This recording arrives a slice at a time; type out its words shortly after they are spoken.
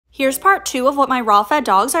Here's part 2 of what my raw-fed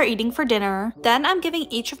dogs are eating for dinner. Then I'm giving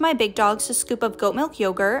each of my big dogs a scoop of goat milk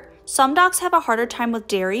yogurt. Some dogs have a harder time with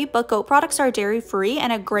dairy, but goat products are dairy-free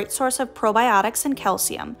and a great source of probiotics and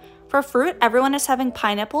calcium. For fruit, everyone is having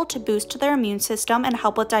pineapple to boost their immune system and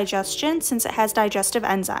help with digestion since it has digestive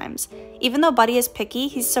enzymes. Even though Buddy is picky,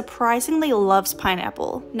 he surprisingly loves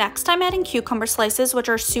pineapple. Next, I'm adding cucumber slices, which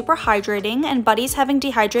are super hydrating, and Buddy's having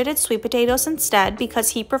dehydrated sweet potatoes instead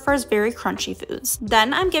because he prefers very crunchy foods.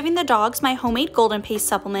 Then I'm giving the dogs my homemade golden paste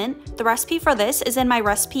supplement. The recipe for this is in my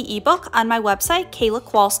recipe ebook on my website,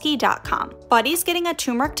 kaylakowalski.com. Buddy's getting a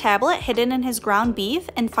turmeric tablet hidden in his ground beef,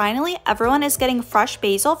 and finally, everyone is getting fresh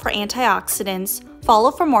basil for antioxidants.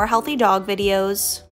 Follow for more healthy dog videos.